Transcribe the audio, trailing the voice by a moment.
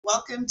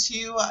welcome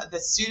to the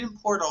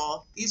student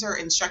portal. These are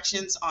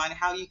instructions on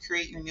how you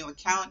create your new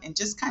account and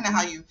just kind of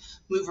how you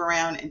move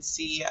around and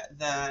see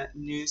the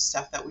new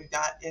stuff that we've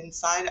got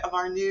inside of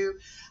our new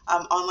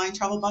online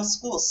travel bus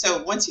school.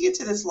 So once you get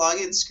to this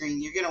login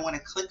screen, you're going to want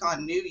to click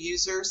on new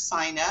user,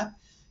 sign up.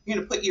 You're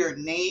going to put your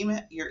name,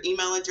 your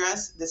email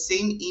address, the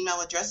same email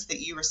address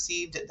that you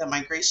received the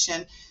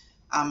migration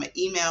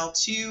email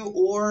to,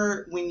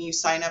 or when you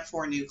sign up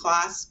for a new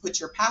class, put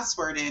your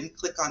password in,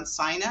 click on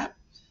sign up.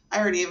 I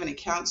already have an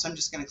account, so I'm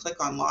just going to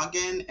click on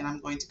login, and I'm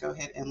going to go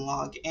ahead and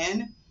log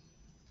in.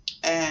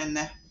 And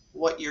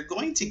what you're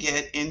going to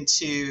get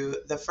into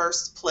the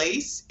first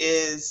place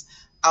is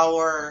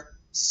our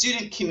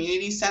student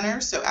community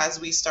center. So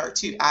as we start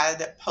to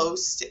add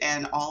posts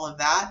and all of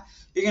that,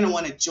 you're going to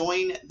want to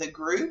join the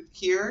group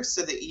here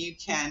so that you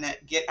can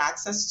get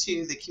access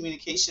to the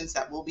communications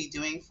that we'll be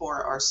doing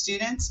for our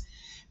students.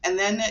 And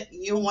then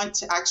you'll want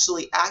to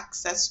actually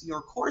access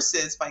your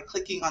courses by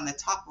clicking on the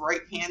top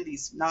right hand,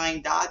 these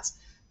 9 dots.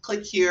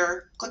 Click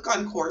here, click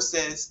on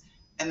courses,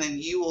 and then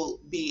you will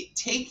be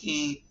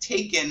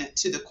taken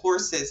to the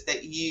courses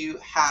that you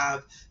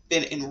have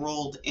been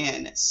enrolled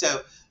in.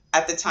 So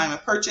at the time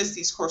of purchase,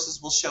 these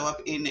courses will show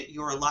up in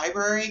your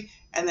library.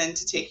 And then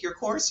to take your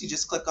course, you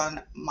just click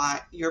on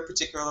your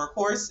particular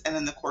course, and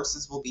then the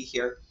courses will be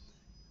here.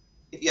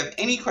 If you have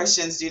any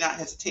questions, do not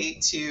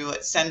hesitate to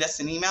send us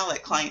an email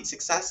at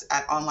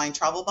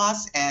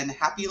clientsuccess@onlinetravelboss, and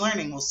happy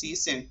learning. We'll see you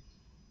soon.